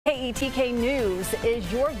KETK News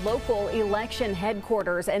is your local election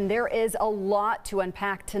headquarters, and there is a lot to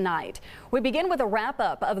unpack tonight. We begin with a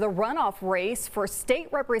wrap-up of the runoff race for state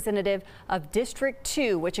representative of District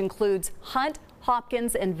 2, which includes Hunt,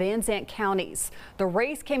 Hopkins, and Van Zandt counties. The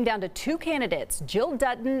race came down to two candidates, Jill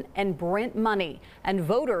Dutton and Brent Money, and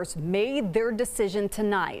voters made their decision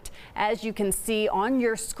tonight. As you can see on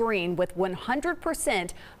your screen, with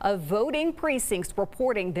 100% of voting precincts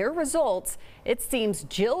reporting their results, it seems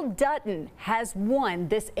Jill Dutton has won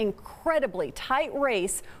this incredibly tight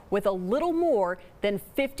race with a little more than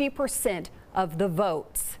 50% of the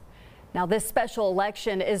votes. Now, this special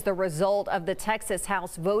election is the result of the Texas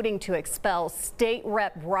House voting to expel State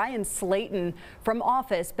Rep Brian Slayton from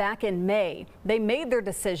office back in May. They made their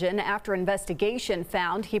decision after investigation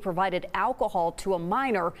found he provided alcohol to a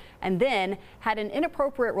minor and then had an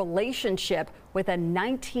inappropriate relationship with a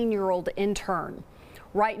 19-year-old intern.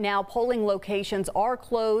 Right now, polling locations are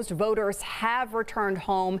closed. Voters have returned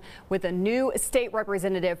home with a new state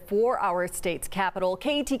representative for our state's capital.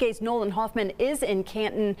 KETK's Nolan Hoffman is in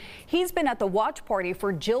Canton. He's been at the watch party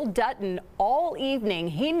for Jill Dutton all evening.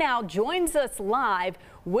 He now joins us live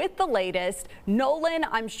with the latest. Nolan,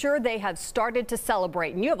 I'm sure they have started to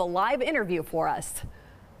celebrate, and you have a live interview for us.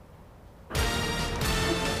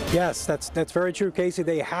 Yes, that's very true, Casey.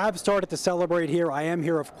 They have started to celebrate here. I am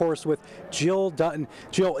here, of course, with Jill Dutton.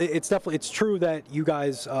 Jill, it's true that you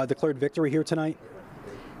guys declared victory here tonight?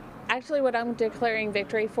 Actually, what I'm declaring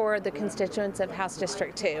victory for the constituents of House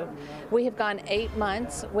District 2. We have gone 8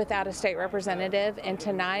 months without a state representative, and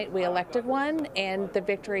tonight we elected one, and the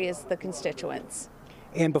victory is the constituents.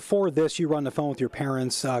 And before this, you were on the phone with your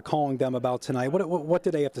parents, calling them about tonight. What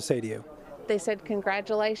did they have to say to you? They said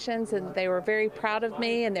congratulations, and they were very proud of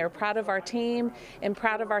me, and they were proud of our team and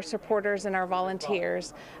proud of our supporters and our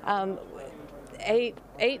volunteers. 9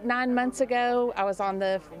 months ago, I was on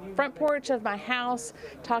the front porch of my house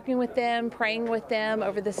talking with them, praying with them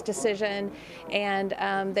over this decision, and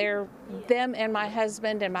them and my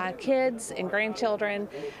husband and my kids and grandchildren,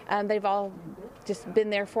 they've all just been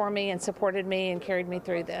there for me and supported me and carried me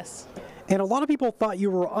through this. And a lot of people thought you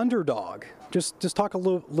were underdog. Just talk a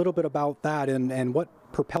little bit about that and what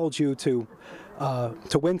propelled you to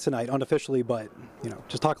win tonight unofficially, but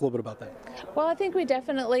just talk a little bit about that. Well, I think we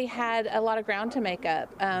definitely had a lot of ground to make up.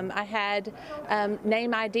 I had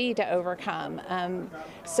name ID to overcome.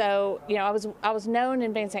 So I was known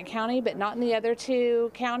in Van Zandt County, but not in the other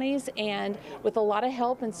two counties. And with a lot of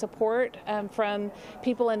help and support from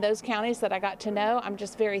people in those counties that I got to know, I'm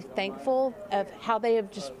just very thankful of how they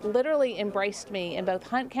have just literally embraced me in both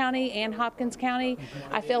Hunt County and Hopkins County.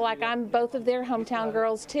 I feel like I'm both of their hometown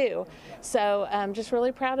girls too. So I'm just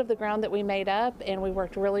really proud of the ground that we made up, and we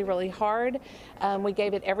worked really, really hard. We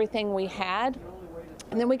gave it everything we had,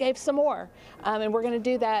 and then we gave some more, and we're going to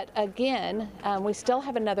do that again. We still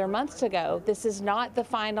have another month to go. This is not the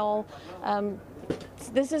final.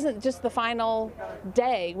 This isn't just the final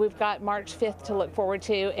day. We've got March 5th to look forward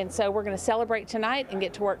to, and so we're going to celebrate tonight and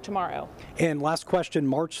get to work tomorrow. And last question,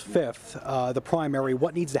 March 5th, the primary,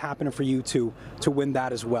 what needs to happen for you to win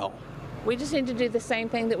that as well? We just need to do the same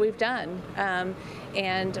thing that we've done,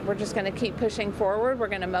 and we're just going to keep pushing forward. We're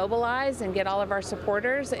going to mobilize and get all of our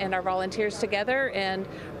supporters and our volunteers together, and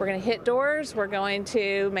we're going to hit doors. We're going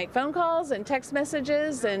to make phone calls and text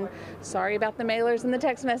messages, and sorry about the mailers and the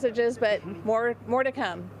text messages, but more to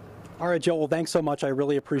come. All right, Joel, thanks so much. I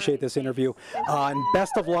really appreciate this interview, and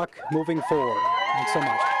best of luck moving forward. Thanks so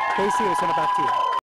much. Casey, I'll send it back to you.